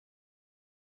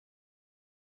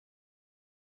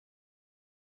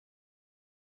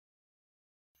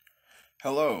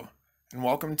Hello, and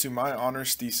welcome to my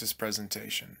honors thesis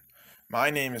presentation. My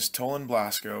name is Tolan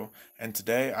Blasco, and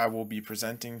today I will be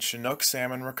presenting Chinook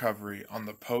salmon recovery on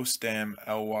the post-dam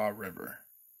Elwha River.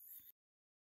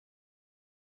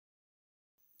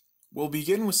 We'll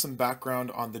begin with some background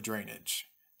on the drainage.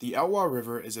 The Elwha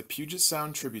River is a Puget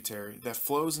Sound tributary that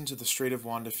flows into the Strait of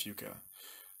Juan de Fuca.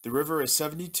 The river is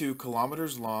 72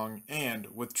 kilometers long and,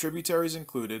 with tributaries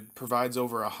included, provides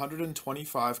over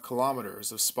 125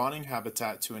 kilometers of spawning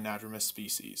habitat to anadromous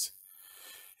species.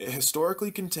 It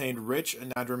historically contained rich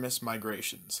anadromous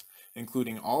migrations,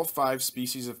 including all 5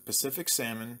 species of Pacific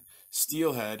salmon,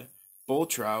 steelhead, bull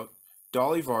trout,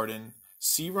 dolly varden,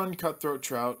 sea-run cutthroat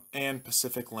trout, and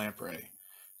Pacific lamprey.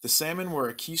 The salmon were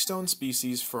a keystone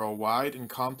species for a wide and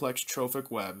complex trophic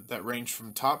web that ranged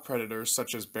from top predators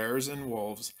such as bears and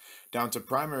wolves down to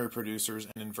primary producers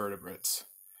and invertebrates.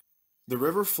 The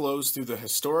river flows through the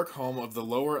historic home of the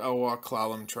Lower Elwha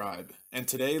Clallam tribe, and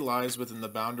today lies within the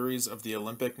boundaries of the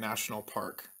Olympic National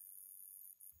Park.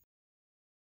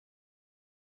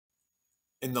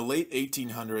 In the late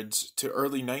 1800s to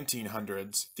early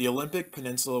 1900s, the Olympic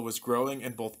Peninsula was growing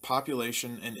in both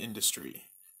population and industry,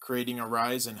 creating a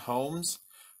rise in homes,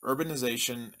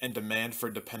 urbanization, and demand for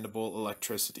dependable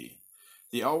electricity.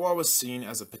 The Elwha was seen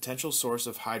as a potential source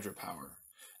of hydropower.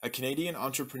 A Canadian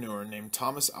entrepreneur named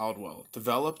Thomas Aldwell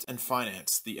developed and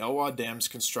financed the Elwha Dam's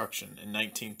construction in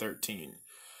 1913.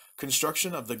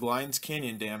 Construction of the Glines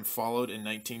Canyon Dam followed in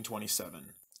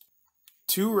 1927.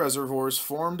 2 reservoirs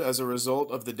formed as a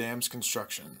result of the dam's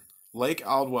construction: Lake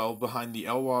Aldwell behind the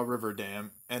Elwha River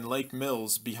Dam and Lake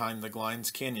Mills behind the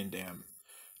Glines Canyon Dam.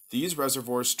 These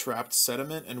reservoirs trapped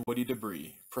sediment and woody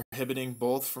debris, prohibiting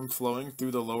both from flowing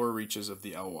through the lower reaches of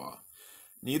the Elwha.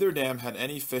 Neither dam had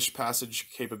any fish passage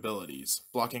capabilities,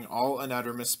 blocking all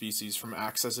anadromous species from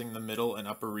accessing the middle and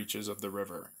upper reaches of the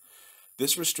river.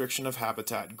 This restriction of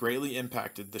habitat greatly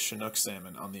impacted the Chinook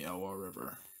salmon on the Elwha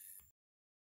River.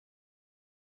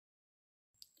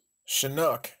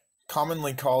 Chinook,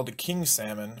 commonly called king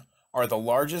salmon, are the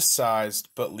largest sized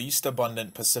but least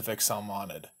abundant Pacific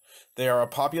salmonid. They are a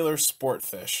popular sport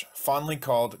fish, fondly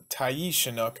called Tyee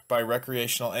Chinook by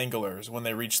recreational anglers when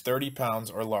they reach 30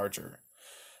 pounds or larger.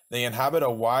 They inhabit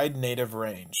a wide native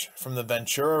range, from the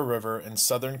Ventura River in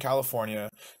Southern California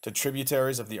to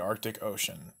tributaries of the Arctic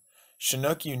Ocean.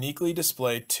 Chinook uniquely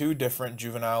display 2 different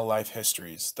juvenile life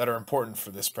histories that are important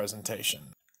for this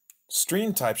presentation.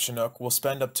 Stream-type Chinook will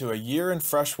spend up to a year in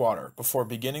fresh water before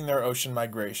beginning their ocean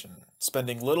migration,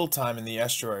 spending little time in the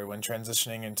estuary when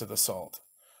transitioning into the salt.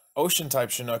 Ocean-type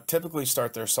Chinook typically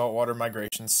start their saltwater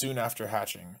migration soon after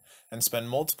hatching, and spend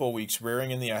multiple weeks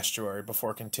rearing in the estuary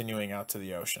before continuing out to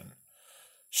the ocean.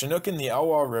 Chinook in the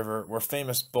Elwha River were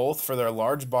famous both for their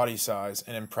large body size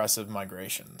and impressive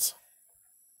migrations.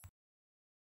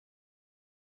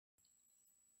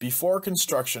 Before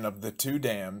construction of the 2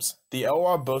 dams, the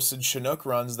Elwha boasted Chinook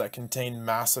runs that contained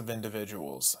massive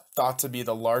individuals, thought to be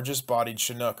the largest bodied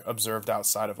Chinook observed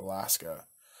outside of Alaska.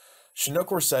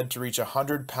 Chinook were said to reach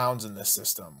 100 pounds in this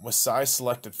system, with size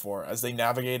selected for as they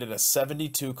navigated a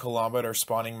 72-kilometer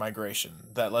spawning migration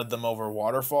that led them over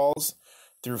waterfalls,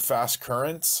 through fast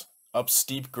currents, up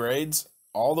steep grades,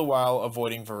 all the while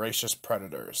avoiding voracious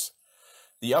predators.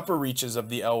 The upper reaches of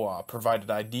the Elwha provided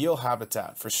ideal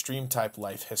habitat for stream-type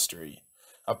life history.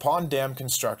 Upon dam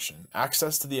construction,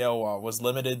 access to the Elwha was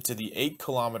limited to the 8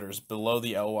 kilometers below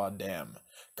the Elwha Dam,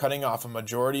 cutting off a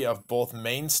majority of both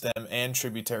main stem and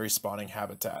tributary spawning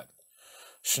habitat.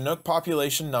 Chinook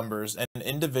population numbers and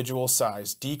individual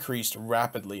size decreased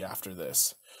rapidly after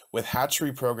this, with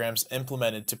hatchery programs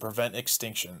implemented to prevent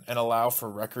extinction and allow for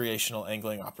recreational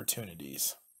angling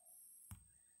opportunities.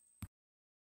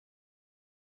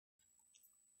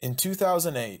 In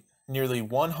 2008, nearly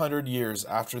 100 years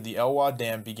after the Elwha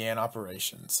Dam began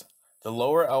operations, the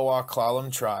Lower Elwha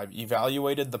Clallam tribe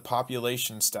evaluated the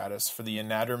population status for the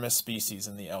anadromous species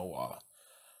in the Elwha.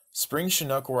 Spring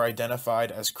Chinook were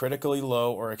identified as critically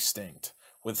low or extinct,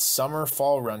 with summer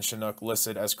fall run Chinook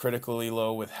listed as critically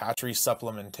low with hatchery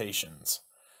supplementations.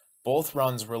 Both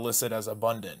runs were listed as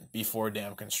abundant before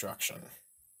dam construction.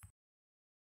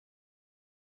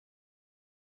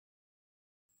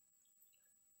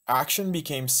 Action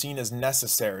became seen as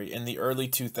necessary in the early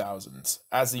 2000s,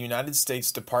 as the United States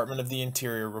Department of the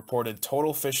Interior reported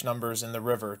total fish numbers in the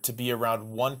river to be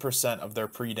around 1% of their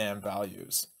pre-dam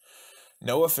values.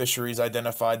 NOAA Fisheries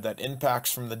identified that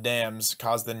impacts from the dams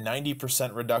caused a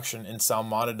 90% reduction in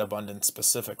salmonid abundance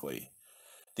specifically.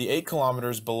 The 8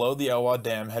 kilometers below the Elwha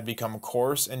Dam had become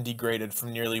coarse and degraded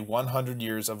from nearly 100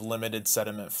 years of limited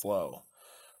sediment flow.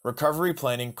 Recovery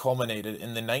planning culminated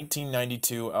in the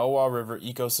 1992 Elwha River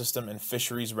Ecosystem and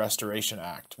Fisheries Restoration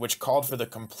Act, which called for the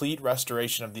complete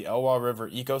restoration of the Elwha River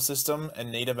ecosystem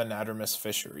and native anadromous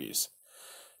fisheries.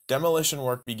 Demolition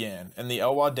work began, and the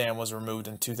Elwha Dam was removed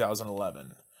in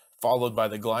 2011, followed by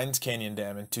the Glines Canyon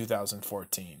Dam in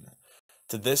 2014.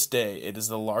 To this day, it is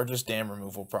the largest dam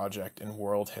removal project in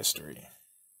world history.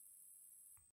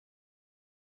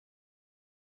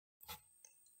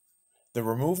 The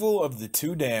removal of the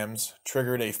two dams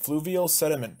triggered a fluvial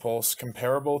sediment pulse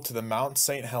comparable to the Mount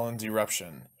St. Helens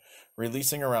eruption,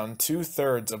 releasing around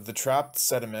 2/3 of the trapped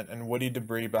sediment and woody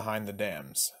debris behind the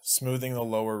dams, smoothing the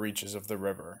lower reaches of the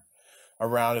river.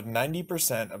 Around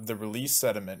 90% of the released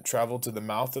sediment traveled to the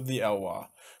mouth of the Elwha,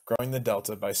 growing the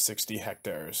delta by 60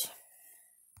 hectares.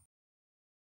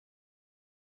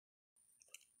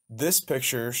 This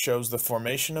picture shows the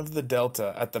formation of the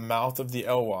delta at the mouth of the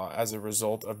Elwha as a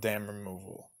result of dam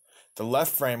removal. The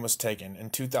left frame was taken in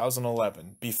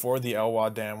 2011 before the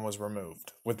Elwha Dam was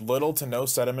removed, with little to no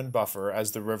sediment buffer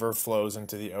as the river flows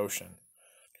into the ocean.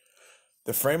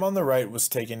 The frame on the right was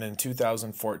taken in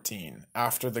 2014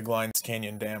 after the Glines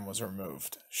Canyon Dam was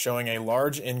removed, showing a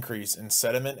large increase in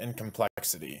sediment and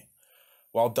complexity.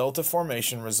 While delta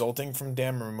formation resulting from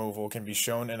dam removal can be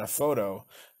shown in a photo,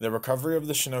 the recovery of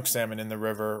the Chinook salmon in the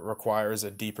river requires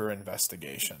a deeper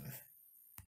investigation.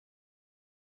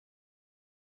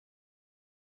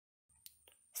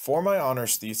 For my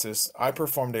honors thesis, I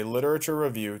performed a literature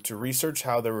review to research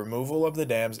how the removal of the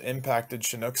dams impacted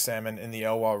Chinook salmon in the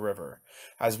Elwha River,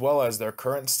 as well as their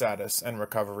current status and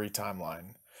recovery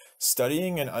timeline.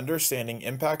 Studying and understanding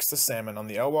impacts to salmon on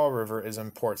the Elwha River is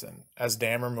important, as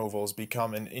dam removals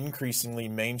become an increasingly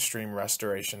mainstream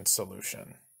restoration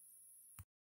solution.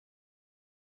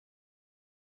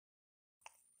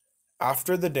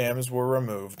 After the dams were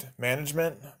removed,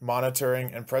 management,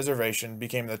 monitoring, and preservation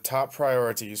became the top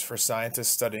priorities for scientists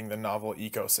studying the novel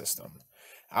ecosystem.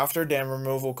 After dam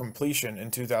removal completion in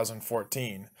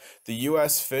 2014, the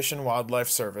U.S. Fish and Wildlife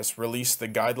Service released the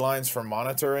Guidelines for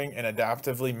Monitoring and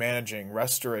Adaptively Managing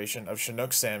Restoration of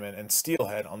Chinook Salmon and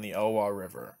Steelhead on the Elwha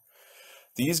River.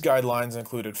 These guidelines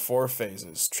included 4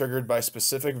 phases, triggered by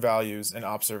specific values and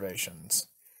observations.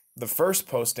 The first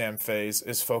post-dam phase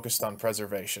is focused on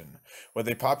preservation, with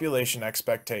a population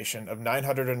expectation of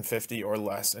 950 or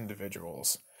less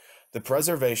individuals. The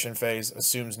preservation phase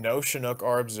assumes no Chinook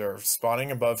are observed spawning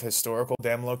above historical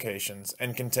dam locations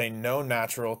and contain no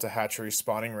natural to hatchery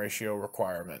spawning ratio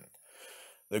requirement.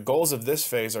 The goals of this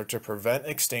phase are to prevent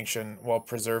extinction while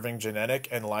preserving genetic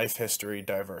and life history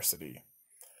diversity.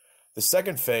 The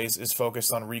second phase is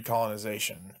focused on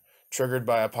recolonization, triggered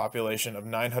by a population of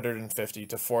 950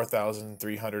 to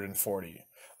 4,340.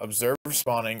 Observed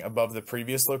spawning above the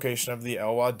previous location of the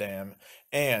Elwha Dam,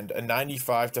 and a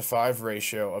 95:5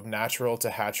 ratio of natural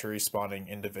to hatchery spawning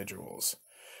individuals.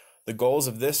 The goals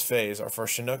of this phase are for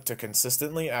Chinook to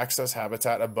consistently access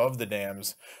habitat above the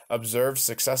dams, observe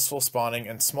successful spawning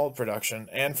and smolt production,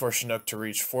 and for Chinook to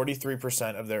reach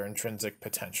 43% of their intrinsic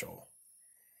potential.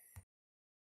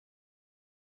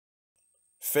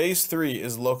 Phase 3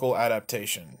 is local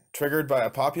adaptation, triggered by a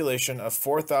population of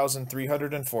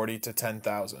 4,340 to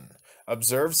 10,000.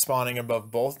 Observed spawning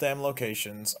above both dam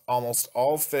locations, almost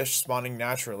all fish spawning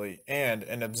naturally, and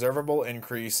an observable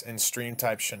increase in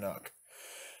stream-type Chinook.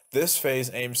 This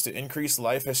phase aims to increase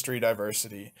life history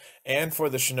diversity, and for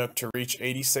the Chinook to reach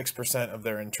 86% of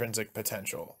their intrinsic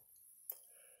potential.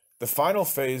 The final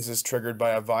phase is triggered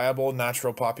by a viable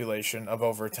natural population of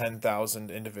over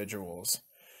 10,000 individuals.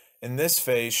 In this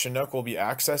phase, Chinook will be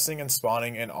accessing and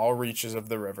spawning in all reaches of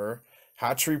the river,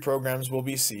 hatchery programs will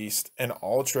be ceased, and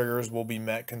all triggers will be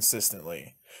met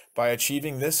consistently. By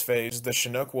achieving this phase, the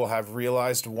Chinook will have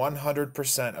realized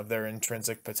 100% of their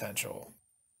intrinsic potential.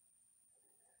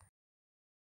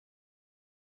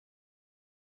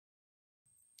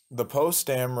 The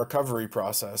post-dam recovery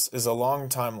process is a long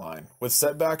timeline, with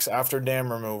setbacks after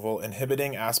dam removal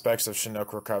inhibiting aspects of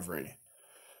Chinook recovery.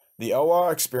 The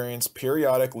Elwha experienced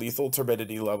periodic lethal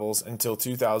turbidity levels until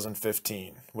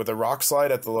 2015, with a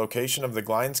rockslide at the location of the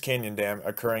Glines Canyon Dam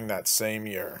occurring that same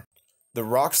year. The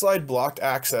rockslide blocked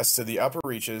access to the upper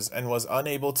reaches and was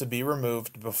unable to be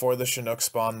removed before the Chinook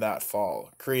spawned that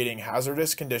fall, creating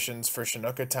hazardous conditions for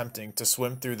Chinook attempting to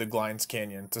swim through the Glines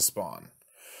Canyon to spawn.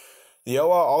 The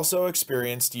Elwha also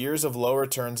experienced years of low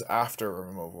returns after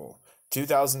removal,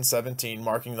 2017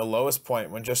 marking the lowest point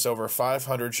when just over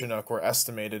 500 Chinook were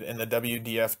estimated in the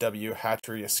WDFW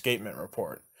hatchery escapement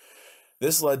report.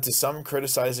 This led to some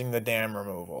criticizing the dam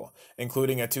removal,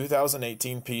 including a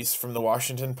 2018 piece from the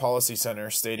Washington Policy Center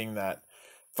stating that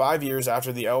 5 years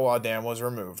after the Elwha Dam was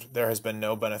removed, there has been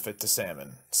no benefit to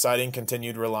salmon, citing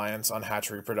continued reliance on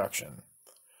hatchery production.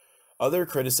 Other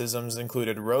criticisms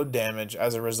included road damage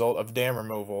as a result of dam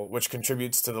removal, which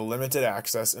contributes to the limited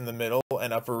access in the middle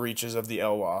and upper reaches of the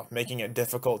Elwha, making it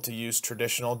difficult to use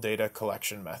traditional data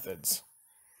collection methods.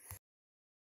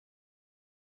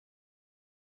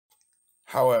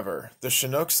 However, the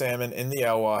Chinook salmon in the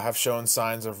Elwha have shown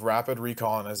signs of rapid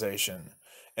recolonization.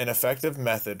 An effective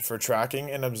method for tracking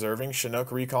and observing Chinook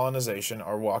recolonization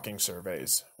are walking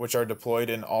surveys, which are deployed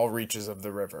in all reaches of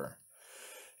the river.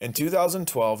 In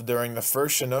 2012, during the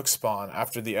first Chinook spawn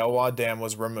after the Elwha Dam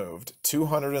was removed,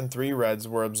 203 reds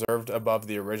were observed above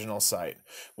the original site,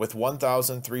 with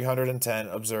 1,310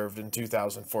 observed in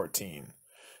 2014.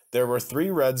 There were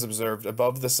 3 reds observed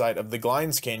above the site of the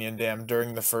Glines Canyon Dam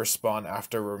during the first spawn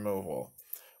after removal.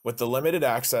 With the limited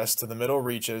access to the middle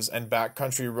reaches and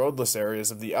backcountry roadless areas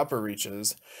of the upper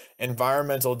reaches,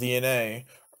 environmental DNA,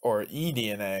 or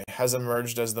eDNA, has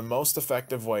emerged as the most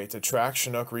effective way to track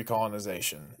Chinook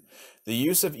recolonization. The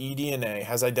use of eDNA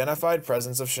has identified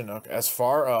presence of Chinook as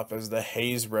far up as the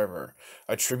Hayes River,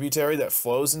 a tributary that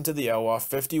flows into the Elwha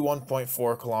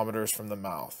 51.4 kilometers from the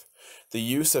mouth. The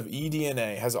use of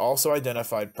eDNA has also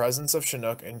identified presence of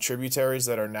Chinook in tributaries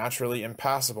that are naturally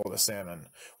impassable to salmon,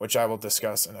 which I will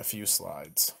discuss in a few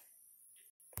slides.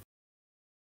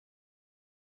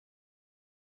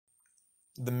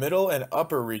 The middle and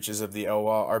upper reaches of the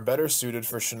Elwha are better suited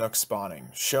for Chinook spawning,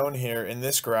 shown here in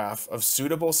this graph of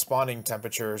suitable spawning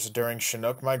temperatures during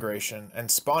Chinook migration and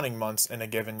spawning months in a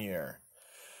given year.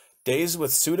 Days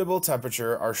with suitable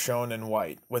temperature are shown in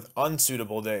white, with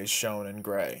unsuitable days shown in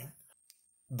gray.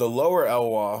 The lower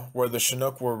Elwha, where the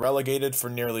Chinook were relegated for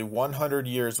nearly 100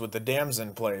 years with the dams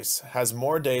in place, has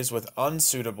more days with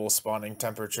unsuitable spawning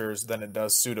temperatures than it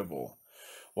does suitable,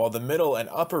 while the middle and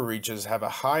upper reaches have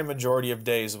a high majority of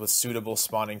days with suitable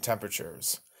spawning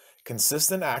temperatures.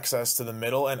 Consistent access to the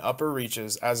middle and upper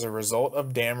reaches as a result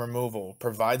of dam removal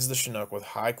provides the Chinook with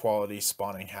high-quality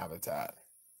spawning habitat.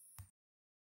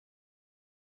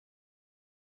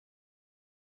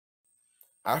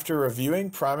 After reviewing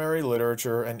primary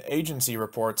literature and agency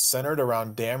reports centered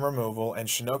around dam removal and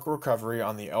Chinook recovery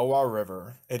on the Elwha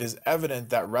River, it is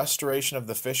evident that restoration of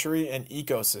the fishery and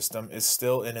ecosystem is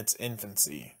still in its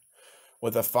infancy.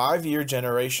 With a 5-year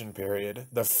generation period,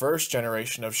 the first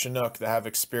generation of Chinook that have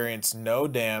experienced no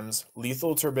dams,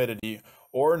 lethal turbidity,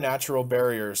 or natural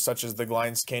barriers such as the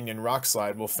Glines Canyon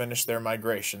rockslide will finish their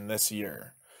migration this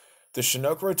year. The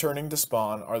Chinook returning to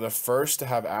spawn are the first to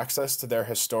have access to their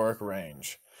historic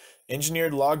range.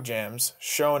 Engineered log jams,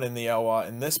 shown in the Elwha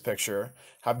in this picture,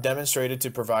 have demonstrated to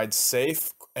provide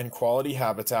safe and quality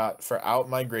habitat for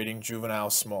out-migrating juvenile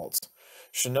smolts.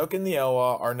 Chinook in the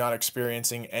Elwha are not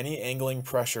experiencing any angling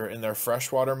pressure in their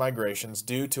freshwater migrations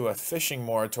due to a fishing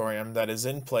moratorium that is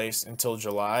in place until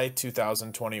July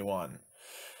 2021.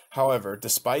 However,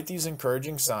 despite these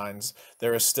encouraging signs,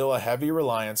 there is still a heavy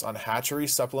reliance on hatchery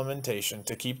supplementation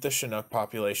to keep the Chinook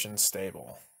population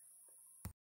stable.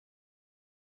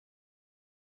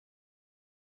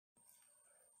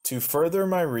 To further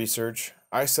my research,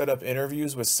 I set up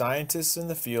interviews with scientists in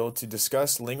the field to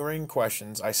discuss lingering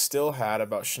questions I still had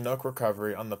about Chinook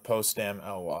recovery on the post-dam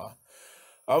Elwha.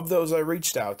 Of those I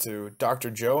reached out to, Dr.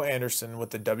 Joe Anderson with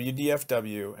the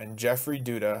WDFW and Jeffrey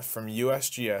Duda from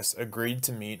USGS agreed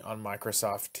to meet on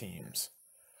Microsoft Teams.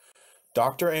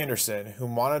 Dr. Anderson, who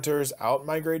monitors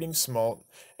out-migrating smolt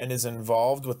and is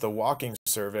involved with the walking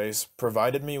surveys,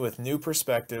 provided me with new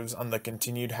perspectives on the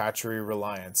continued hatchery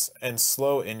reliance and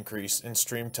slow increase in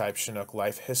stream-type Chinook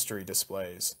life history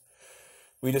displays.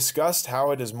 We discussed how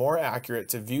it is more accurate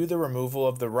to view the removal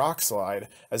of the rock slide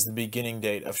as the beginning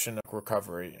date of Chinook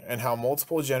recovery, and how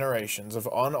multiple generations of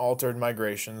unaltered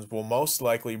migrations will most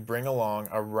likely bring along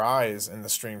a rise in the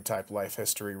stream-type life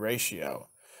history ratio.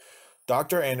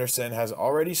 Dr. Anderson has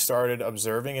already started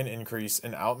observing an increase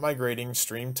in out-migrating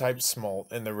stream-type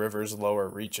smolt in the river's lower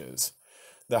reaches.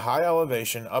 The high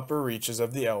elevation upper reaches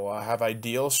of the Elwha have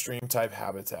ideal stream-type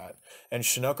habitat, and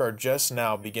Chinook are just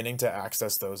now beginning to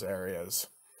access those areas.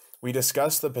 We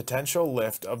discussed the potential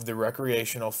lift of the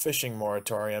recreational fishing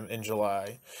moratorium in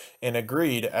July, and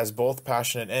agreed as both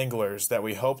passionate anglers that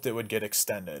we hoped it would get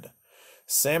extended.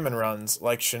 Salmon runs,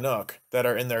 like Chinook, that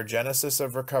are in their genesis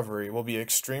of recovery will be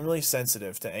extremely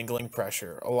sensitive to angling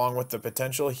pressure, along with the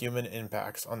potential human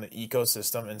impacts on the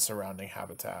ecosystem and surrounding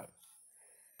habitat.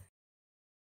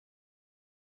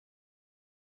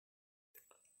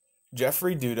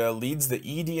 Jeffrey Duda leads the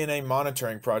eDNA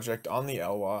monitoring project on the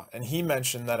Elwha, and he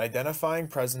mentioned that identifying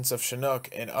presence of Chinook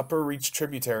in upper reach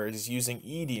tributaries using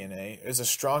eDNA is a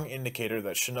strong indicator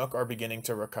that Chinook are beginning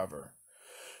to recover.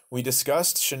 We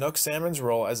discussed Chinook salmon's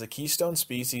role as a keystone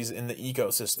species in the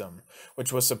ecosystem,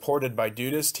 which was supported by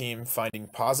Duda's team finding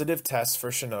positive tests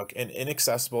for Chinook in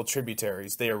inaccessible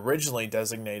tributaries they originally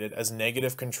designated as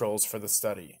negative controls for the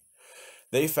study.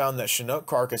 They found that Chinook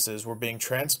carcasses were being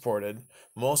transported,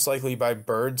 most likely by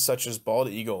birds such as bald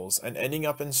eagles, and ending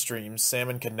up in streams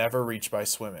salmon could never reach by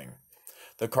swimming.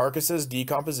 The carcass's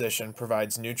decomposition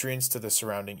provides nutrients to the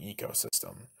surrounding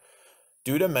ecosystem.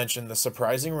 Duda mentioned the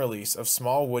surprising release of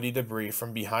small woody debris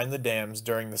from behind the dams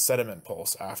during the sediment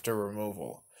pulse after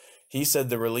removal. He said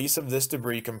the release of this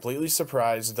debris completely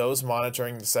surprised those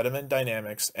monitoring the sediment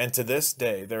dynamics, and to this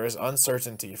day there is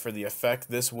uncertainty for the effect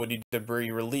this woody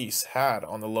debris release had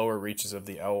on the lower reaches of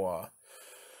the Elwha.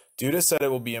 Duda said it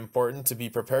will be important to be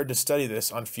prepared to study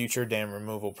this on future dam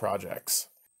removal projects.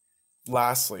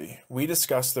 Lastly, we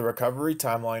discussed the recovery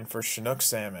timeline for Chinook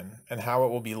salmon and how it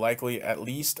will be likely at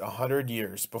least 100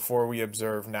 years before we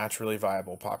observe naturally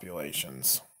viable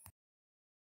populations.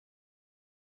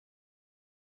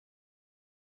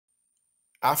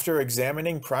 After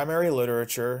examining primary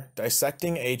literature,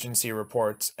 dissecting agency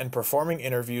reports, and performing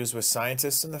interviews with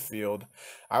scientists in the field,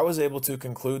 I was able to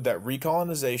conclude that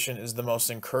recolonization is the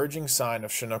most encouraging sign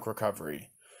of Chinook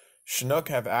recovery. Chinook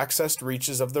have accessed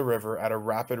reaches of the river at a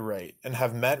rapid rate and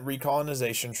have met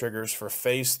recolonization triggers for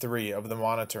Phase 3 of the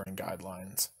monitoring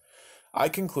guidelines. I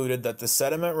concluded that the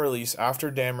sediment release after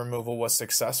dam removal was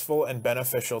successful and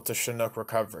beneficial to Chinook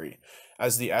recovery,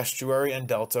 as the estuary and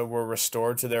delta were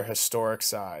restored to their historic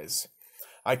size.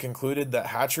 I concluded that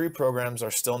hatchery programs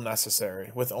are still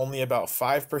necessary, with only about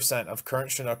 5% of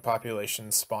current Chinook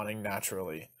populations spawning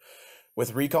naturally.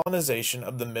 With recolonization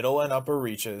of the middle and upper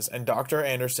reaches and Dr.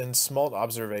 Anderson's smolt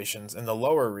observations in the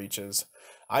lower reaches,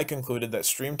 I concluded that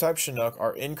stream-type Chinook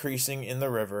are increasing in the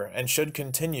river and should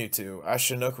continue to as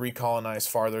Chinook recolonize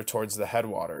farther towards the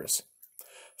headwaters.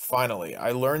 Finally,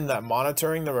 I learned that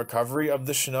monitoring the recovery of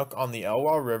the Chinook on the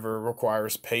Elwha River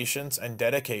requires patience and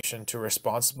dedication to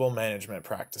responsible management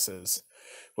practices.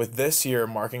 With this year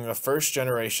marking the first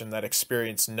generation that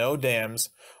experienced no dams,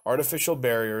 artificial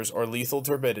barriers, or lethal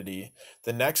turbidity,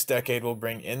 the next decade will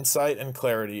bring insight and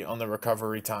clarity on the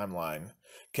recovery timeline.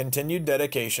 Continued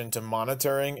dedication to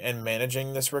monitoring and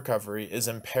managing this recovery is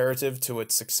imperative to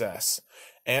its success,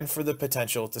 and for the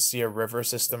potential to see a river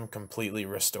system completely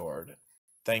restored.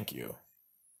 Thank you.